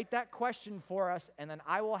 Write that question for us, and then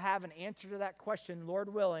I will have an answer to that question,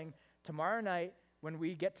 Lord willing, tomorrow night when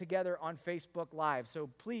we get together on Facebook Live.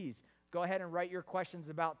 So please go ahead and write your questions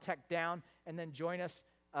about tech down, and then join us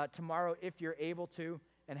tomorrow if you're able to,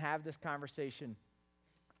 and have this conversation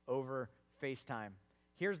over FaceTime.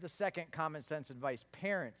 Here's the second common sense advice.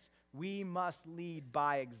 Parents, we must lead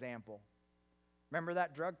by example. Remember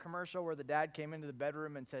that drug commercial where the dad came into the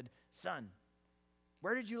bedroom and said, "Son,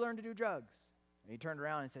 where did you learn to do drugs?" And he turned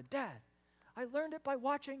around and said, "Dad, I learned it by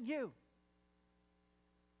watching you."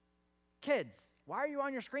 Kids, why are you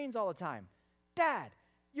on your screens all the time? Dad,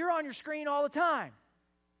 you're on your screen all the time.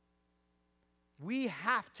 We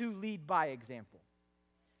have to lead by example.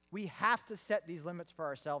 We have to set these limits for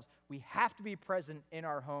ourselves. We have to be present in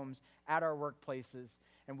our homes, at our workplaces,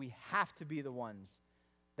 and we have to be the ones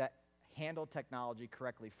that handle technology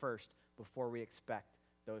correctly first before we expect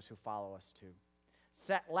those who follow us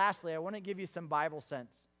to. Lastly, I want to give you some Bible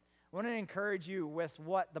sense. I want to encourage you with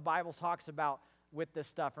what the Bible talks about with this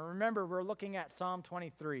stuff. And remember, we're looking at Psalm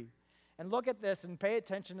 23. And look at this and pay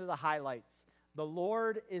attention to the highlights. The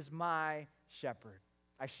Lord is my shepherd.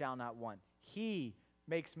 I shall not want. He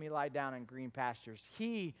makes me lie down in green pastures.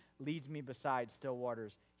 He leads me beside still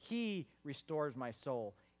waters. He restores my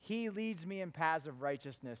soul. He leads me in paths of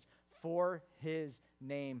righteousness for his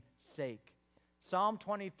name's sake. Psalm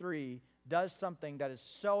 23 does something that is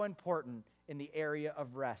so important in the area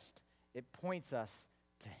of rest. It points us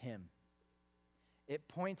to him. It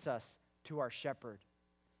points us to our shepherd.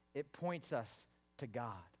 It points us to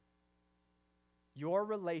God. Your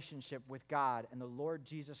relationship with God and the Lord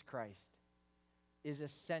Jesus Christ is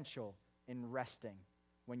essential in resting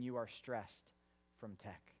when you are stressed from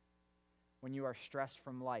tech, when you are stressed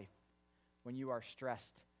from life, when you are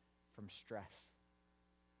stressed from stress.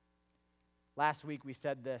 Last week we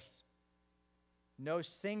said this: no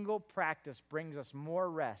single practice brings us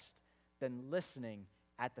more rest than listening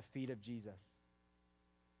at the feet of Jesus.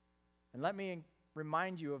 And let me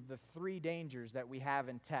remind you of the 3 dangers that we have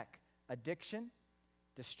in tech: addiction,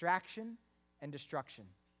 distraction, and destruction.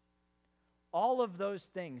 All of those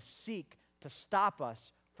things seek to stop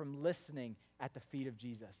us from listening at the feet of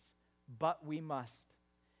Jesus. but we must.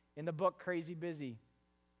 In the book Crazy Busy,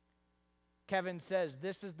 Kevin says,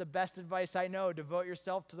 this is the best advice I know. Devote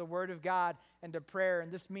yourself to the Word of God and to prayer.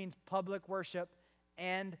 And this means public worship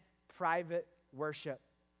and private worship.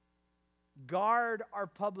 Guard our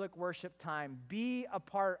public worship time. Be a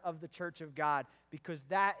part of the church of God, because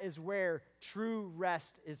that is where true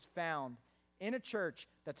rest is found. In a church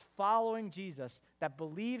that's following Jesus, that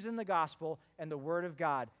believes in the gospel and the Word of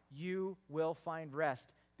God, you will find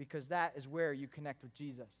rest, because that is where you connect with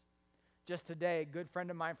Jesus. Just today, a good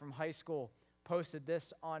friend of mine from high school posted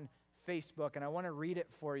this on Facebook, and I want to read it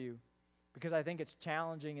for you because I think it's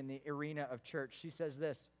challenging in the arena of church. She says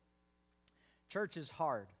this: church is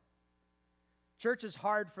hard. Church is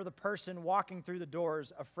hard for the person walking through the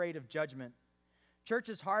doors afraid of judgment. Church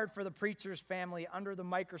is hard for the preacher's family under the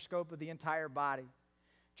microscope of the entire body.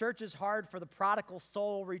 Church is hard for the prodigal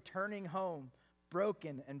soul returning home,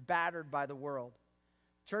 broken and battered by the world.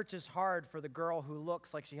 Church is hard for the girl who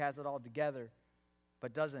looks like she has it all together,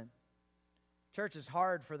 but doesn't. Church is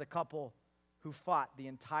hard for the couple who fought the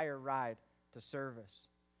entire ride to service.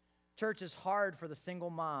 Church is hard for the single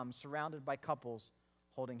mom surrounded by couples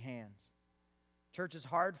holding hands. Church is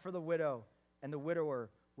hard for the widow and the widower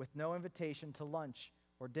with no invitation to lunch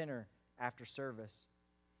or dinner after service.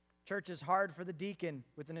 Church is hard for the deacon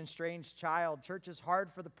with an estranged child. Church is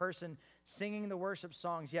hard for the person singing the worship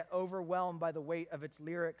songs yet overwhelmed by the weight of its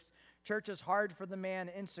lyrics. Church is hard for the man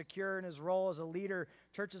insecure in his role as a leader.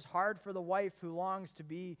 Church is hard for the wife who longs to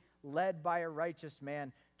be led by a righteous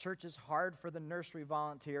man. Church is hard for the nursery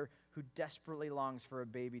volunteer who desperately longs for a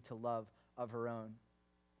baby to love of her own.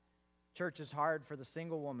 Church is hard for the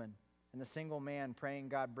single woman and the single man praying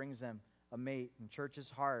God brings them a mate. And church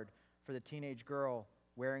is hard for the teenage girl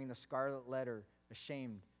wearing the scarlet letter,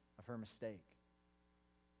 ashamed of her mistake.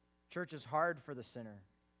 Church is hard for the sinner.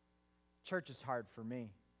 Church is hard for me.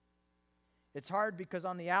 It's hard because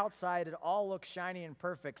on the outside it all looks shiny and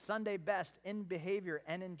perfect, Sunday best in behavior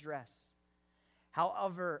and in dress.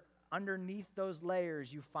 However, underneath those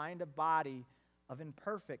layers you find a body of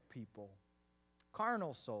imperfect people,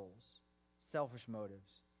 carnal souls, selfish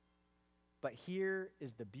motives. But here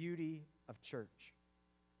is the beauty of church.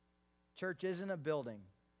 Church isn't a building,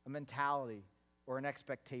 a mentality, or an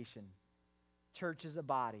expectation. Church is a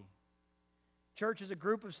body. Church is a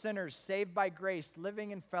group of sinners saved by grace,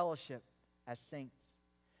 living in fellowship as saints.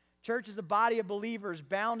 Church is a body of believers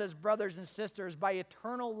bound as brothers and sisters by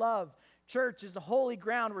eternal love. Church is the holy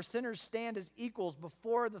ground where sinners stand as equals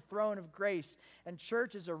before the throne of grace. And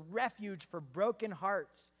church is a refuge for broken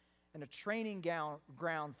hearts and a training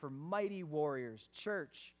ground for mighty warriors.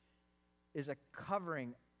 Church is a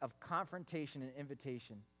covering of confrontation and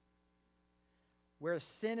invitation, where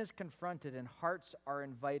sin is confronted and hearts are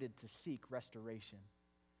invited to seek restoration.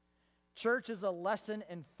 Church is a lesson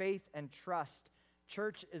in faith and trust.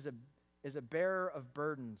 Church is a bearer of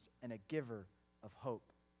burdens and a giver of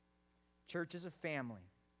hope. Church is a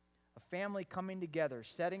family coming together,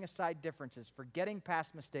 setting aside differences, forgetting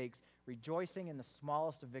past mistakes, rejoicing in the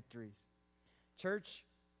smallest of victories. Church,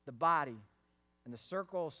 the body, and the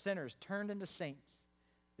circle of sinners turned into saints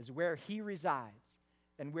is where he resides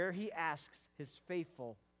and where he asks his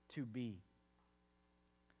faithful to be.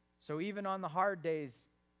 So even on the hard days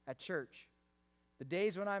at church, the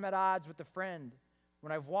days when I'm at odds with a friend,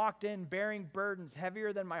 when I've walked in bearing burdens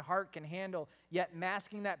heavier than my heart can handle, yet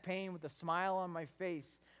masking that pain with a smile on my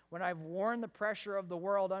face, when I've worn the pressure of the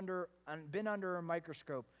world been under a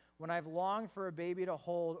microscope, when I've longed for a baby to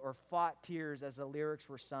hold or fought tears as the lyrics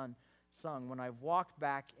were sung, when I've walked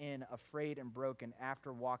back in afraid and broken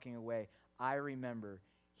after walking away, I remember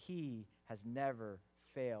he has never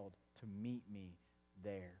failed to meet me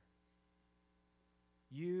there.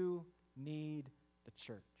 You need the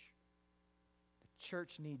church. The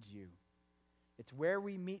church needs you. It's where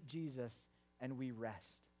we meet Jesus and we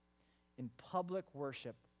rest in public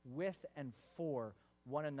worship with and for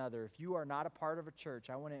one another. If you are not a part of a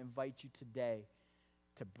church, I want to invite you today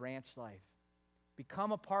to Branch Life.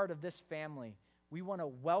 Become a part of this family. We want to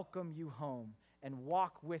welcome you home and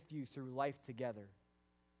walk with you through life together.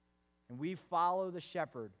 And we follow the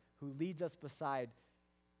shepherd who leads us beside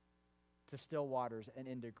to still waters and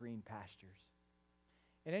into green pastures.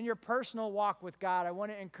 And in your personal walk with God, I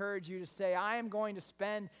want to encourage you to say, I am going to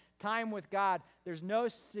spend time with God. There's no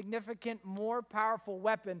significant, more powerful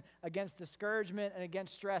weapon against discouragement and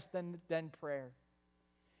against stress than prayer.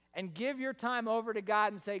 And give your time over to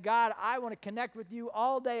God and say, God, I want to connect with you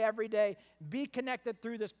all day, every day. Be connected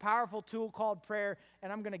through this powerful tool called prayer.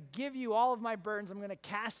 And I'm going to give you all of my burdens. I'm going to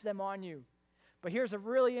cast them on you. But here's a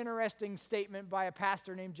really interesting statement by a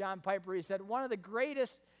pastor named John Piper. He said, one of the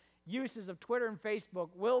greatest uses of Twitter and Facebook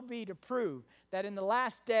will be to prove that in the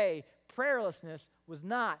last day, prayerlessness was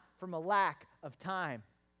not from a lack of time.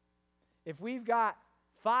 If we've got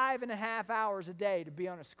 5.5 hours a day to be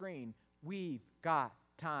on a screen, we've got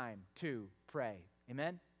time to pray.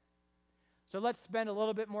 Amen? So let's spend a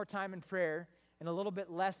little bit more time in prayer and a little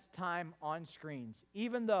bit less time on screens.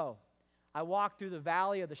 Even though I walk through the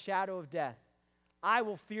valley of the shadow of death, I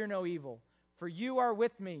will fear no evil, for you are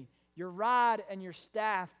with me. Your rod and your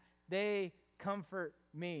staff, they comfort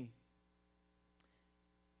me.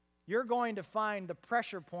 You're going to find the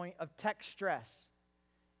pressure point of tech stress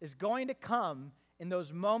is going to come in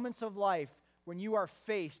those moments of life when you are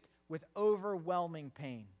faced with overwhelming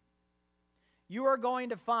pain. You are going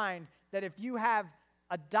to find that if you have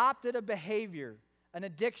adopted a behavior, an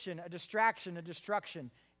addiction, a distraction, a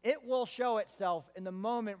destruction, it will show itself in the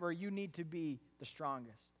moment where you need to be the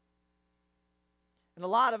strongest. And a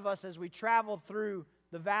lot of us, as we travel through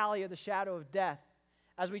the valley of the shadow of death,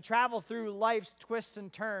 as we travel through life's twists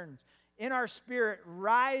and turns, in our spirit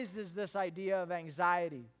rises this idea of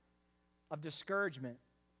anxiety, of discouragement,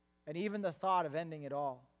 and even the thought of ending it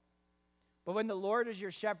all. But when the Lord is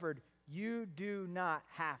your shepherd, you do not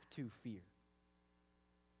have to fear,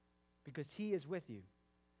 because He is with you,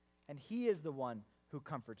 and He is the one who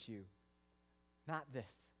comforts you, not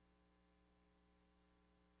this.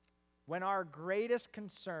 When our greatest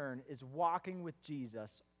concern is walking with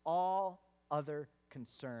Jesus, all other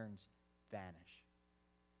concerns vanish.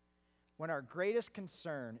 When our greatest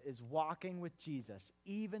concern is walking with Jesus,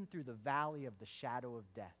 even through the valley of the shadow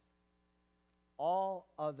of death, all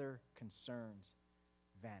other concerns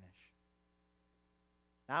vanish.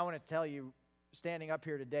 Now, I want to tell you, standing up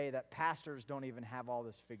here today, that pastors don't even have all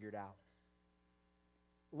this figured out.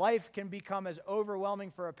 Life can become as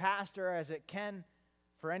overwhelming for a pastor as it can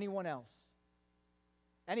for anyone else.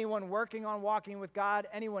 Anyone working on walking with God,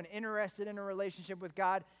 anyone interested in a relationship with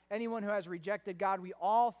God, anyone who has rejected God, we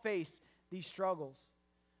all face these struggles.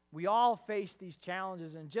 We all face these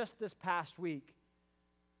challenges. And just this past week,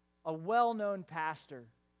 a well-known pastor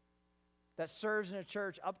that serves in a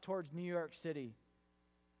church up towards New York City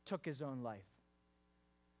took his own life.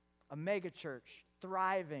 A mega church,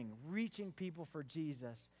 thriving, reaching people for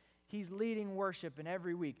Jesus. He's leading worship in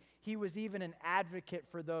every week. He was even an advocate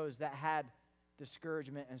for those that had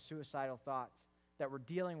discouragement and suicidal thoughts, that were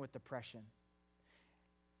dealing with depression.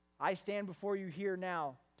 I stand before you here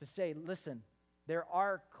now to say, listen, there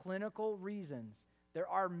are clinical reasons, there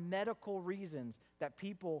are medical reasons that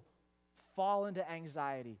people fall into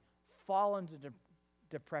anxiety, fall into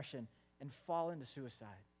depression, and fall into suicide.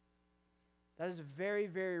 That is very,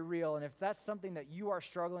 very real. And if that's something that you are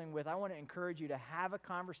struggling with, I want to encourage you to have a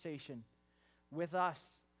conversation with us,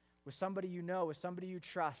 with somebody you know, with somebody you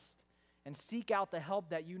trust, and seek out the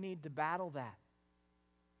help that you need to battle that.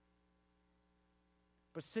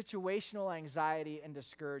 But situational anxiety and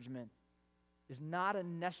discouragement is not a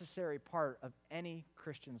necessary part of any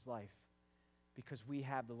Christian's life, because we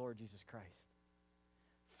have the Lord Jesus Christ.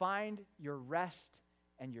 Find your rest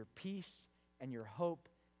and your peace and your hope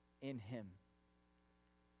in Him.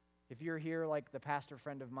 If you're here like the pastor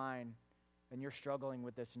friend of mine and you're struggling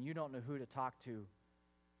with this and you don't know who to talk to,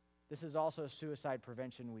 this is also Suicide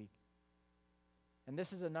Prevention Week. And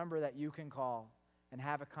this is a number that you can call and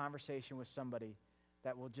have a conversation with somebody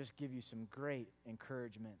that will just give you some great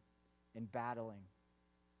encouragement in battling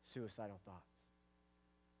suicidal thoughts.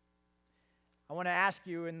 I want to ask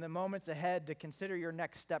you in the moments ahead to consider your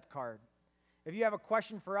next step card. If you have a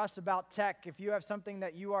question for us about tech, if you have something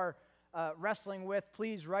that you are wrestling with,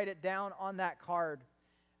 please write it down on that card.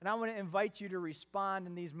 And I want to invite you to respond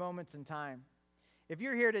in these moments in time. If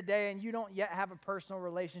you're here today and you don't yet have a personal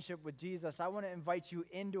relationship with Jesus, I want to invite you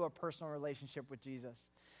into a personal relationship with Jesus.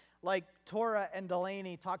 Like Tora and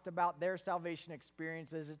Delaney talked about their salvation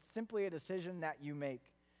experiences, it's simply a decision that you make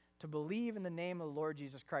to believe in the name of the Lord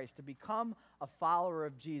Jesus Christ, to become a follower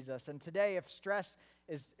of Jesus. And today, if stress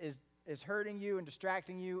is hurting you and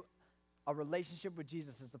distracting you, a relationship with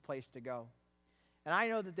Jesus is the place to go. And I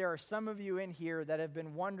know that there are some of you in here that have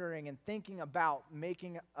been wondering and thinking about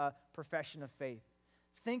making a profession of faith,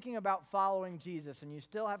 thinking about following Jesus, and you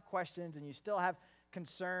still have questions and you still have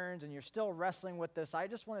concerns and you're still wrestling with this. I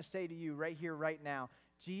just want to say to you right here, right now,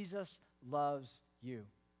 Jesus loves you.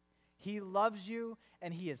 He loves you,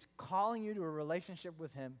 and He is calling you to a relationship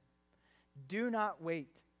with Him. Do not wait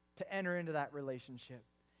to enter into that relationship.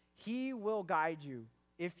 He will guide you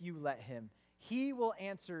if you let Him. He will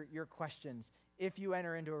answer your questions if you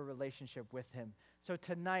enter into a relationship with Him. So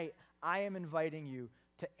tonight, I am inviting you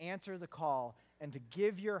to answer the call and to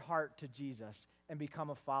give your heart to Jesus and become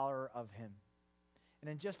a follower of Him. And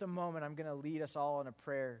in just a moment, I'm going to lead us all in a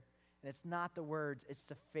prayer. And it's not the words, it's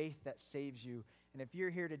the faith that saves you. And if you're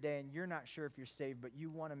here today and you're not sure if you're saved, but you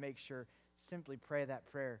want to make sure, simply pray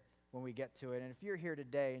that prayer when we get to it. And if you're here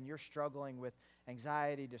today and you're struggling with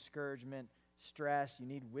anxiety, discouragement, stress, you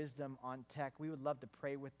need wisdom on tech, we would love to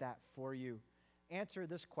pray with that for you. Answer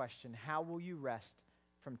this question: how will you rest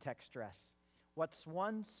from tech stress? What's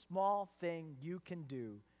one small thing you can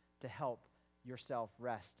do to help yourself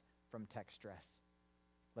rest from tech stress?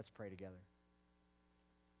 Let's pray together.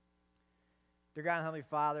 Dear God and Heavenly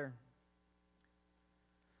Father,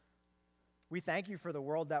 we thank you for the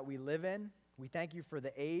world that we live in. We thank you for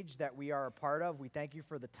the age that we are a part of. We thank you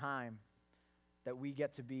for the time that we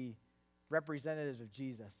get to be representatives of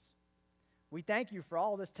Jesus. We thank you for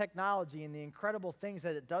all this technology and the incredible things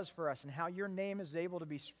that it does for us and how your name is able to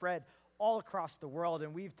be spread all across the world.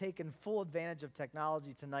 And we've taken full advantage of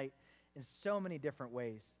technology tonight in so many different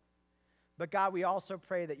ways. But God, we also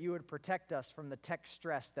pray that you would protect us from the tech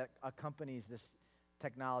stress that accompanies this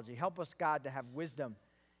technology. Help us, God, to have wisdom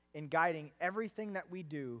in guiding everything that we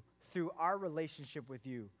do through our relationship with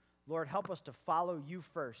you. Lord, help us to follow you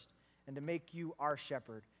first and to make you our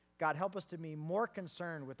shepherd. God, help us to be more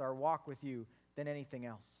concerned with our walk with you than anything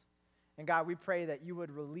else. And God, we pray that you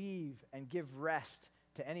would relieve and give rest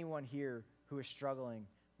to anyone here who is struggling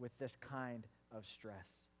with this kind of stress.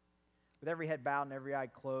 With every head bowed and every eye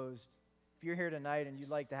closed, if you're here tonight and you'd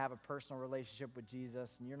like to have a personal relationship with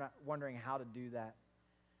Jesus and you're not wondering how to do that,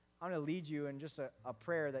 I'm going to lead you in just a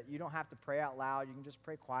prayer that you don't have to pray out loud. You can just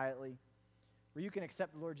pray quietly, where you can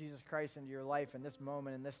accept the Lord Jesus Christ into your life in this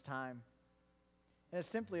moment, in this time. And it's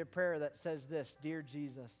simply a prayer that says this: Dear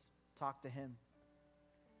Jesus, talk to him.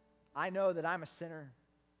 I know that I'm a sinner,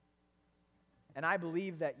 and I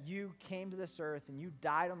believe that you came to this earth and you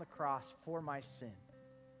died on the cross for my sin,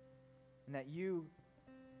 and that you,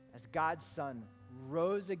 as God's Son,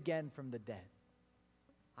 rose again from the dead.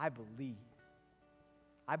 I believe,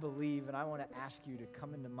 and I want to ask you to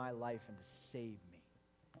come into my life and to save me.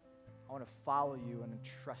 I want to follow you and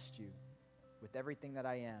trust you with everything that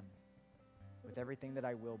I am, with everything that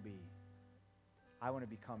I will be. I want to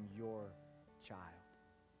become your child.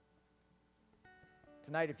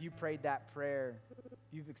 Tonight, if you prayed that prayer, if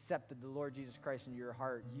you've accepted the Lord Jesus Christ into your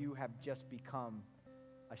heart, you have just become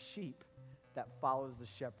a sheep that follows the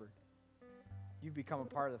shepherd. You've become a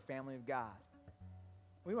part of the family of God.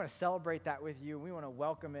 We want to celebrate that with you. We want to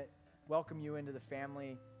welcome you into the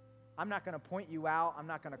family. I'm not going to point you out. I'm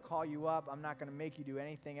not going to call you up. I'm not going to make you do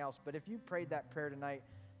anything else. But if you prayed that prayer tonight,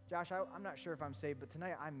 Josh, I'm not sure if I'm saved, but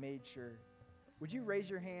tonight I made sure. Would you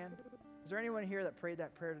raise your hand? Is there anyone here that prayed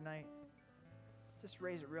that prayer tonight? Just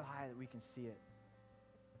raise it real high that we can see it.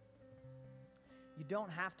 You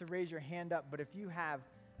don't have to raise your hand up, but if you have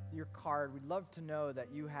your card, we'd love to know that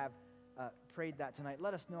you have prayed that tonight.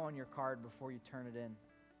 Let us know on your card before you turn it in.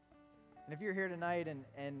 And if you're here tonight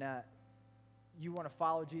and you want to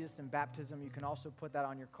follow Jesus in baptism, you can also put that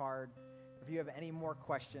on your card. If you have any more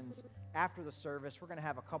questions after the service, we're going to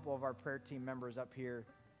have a couple of our prayer team members up here,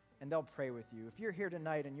 and they'll pray with you. If you're here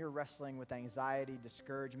tonight and you're wrestling with anxiety,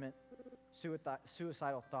 discouragement,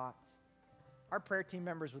 suicidal thoughts, our prayer team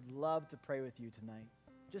members would love to pray with you tonight.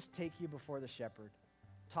 Just take you before the shepherd.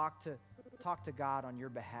 Talk to God on your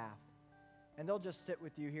behalf. And they'll just sit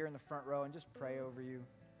with you here in the front row and just pray over you.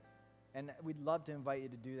 And we'd love to invite you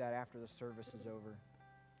to do that after the service is over.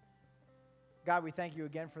 God, we thank you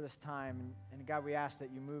again for this time. And God, we ask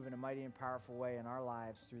that you move in a mighty and powerful way in our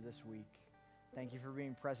lives through this week. Thank you for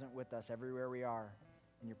being present with us everywhere we are.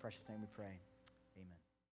 In your precious name we pray.